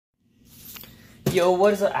Yo,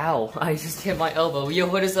 what is up? Ow, I just hit my elbow. Yo,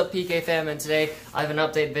 what is up, PK fam? And today I have an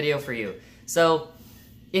update video for you. So,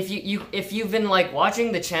 if you've been like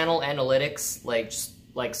watching the channel analytics,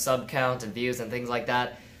 like sub count and views and things like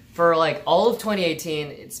that, for like all of 2018,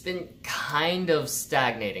 it's been kind of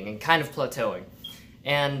stagnating and kind of plateauing.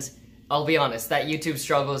 And I'll be honest, that YouTube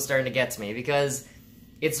struggle is starting to get to me because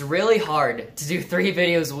it's really hard to do 3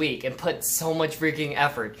 videos a week and put so much freaking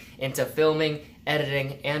effort into filming,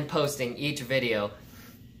 editing, and posting each video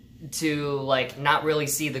to like not really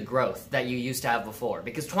see the growth that you used to have before.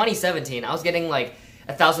 Because 2017, I was getting like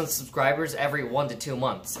 1,000 subscribers every 1 to 2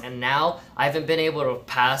 months, and now I haven't been able to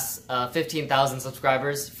pass 15,000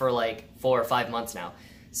 subscribers for like 4 or 5 months now.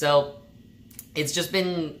 So it's just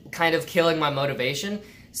been kind of killing my motivation.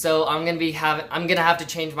 So I'm gonna have to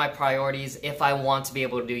change my priorities if I want to be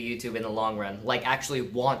able to do YouTube in the long run, like actually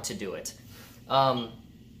want to do it.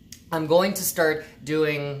 I'm going to start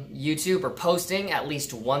doing YouTube or posting at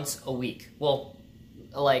least once a week. Well,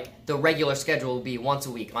 like the regular schedule will be once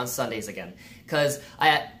a week on Sundays again, because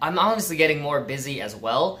I'm honestly getting more busy as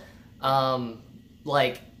well.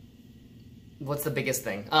 Like, what's the biggest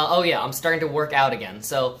thing? Oh yeah, I'm starting to work out again.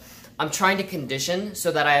 So I'm trying to condition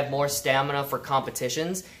so that I have more stamina for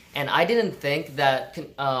competitions, and I didn't think that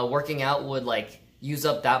working out would like use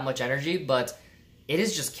up that much energy, but it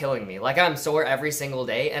is just killing me. Like, I'm sore every single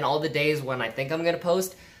day, and all the days when I think I'm gonna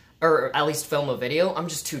post, or at least film a video, I'm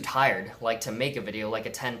just too tired, like, to make a video, like a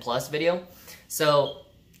 10+ video. So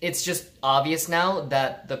it's just obvious now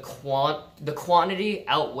that the quantity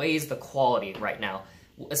outweighs the quality right now,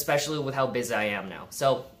 especially with how busy I am now.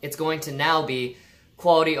 So it's going to now be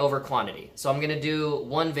quality over quantity. So I'm gonna do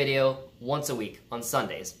 1 video once a week on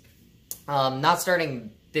Sundays. Not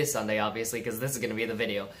starting this Sunday, obviously, because this is gonna be the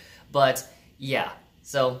video, but yeah,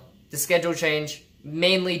 so the schedule change,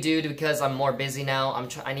 mainly due to because I'm more busy now.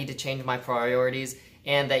 I need to change my priorities,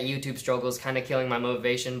 and that YouTube struggle is kind of killing my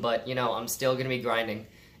motivation, but you know, I'm still gonna be grinding,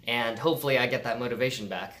 and hopefully I get that motivation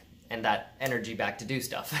back and that energy back to do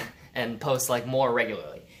stuff and post like more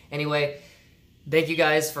regularly. Anyway, thank you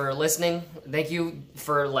guys for listening. Thank you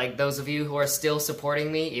for like those of you who are still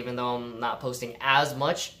supporting me, even though I'm not posting as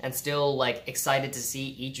much, and still like excited to see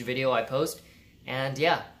each video I post. And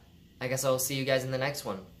yeah, I guess I'll see you guys in the next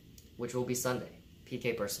one, which will be Sunday.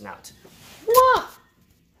 PK Person out. Wah!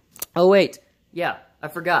 Oh wait, yeah, I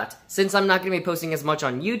forgot. Since I'm not going to be posting as much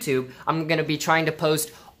on YouTube, I'm going to be trying to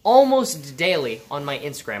post almost daily on my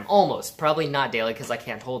Instagram. Almost. Probably not daily because I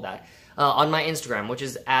can't hold that. On my Instagram, which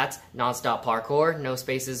is at Nonstop Parkour. No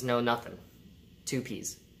spaces, no nothing. 2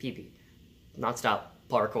 P's. PP. Nonstop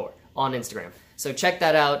Parkour. On Instagram. So check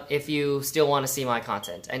that out if you still want to see my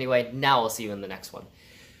content. Anyway, now I'll see you in the next one.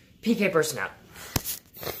 PK Person out.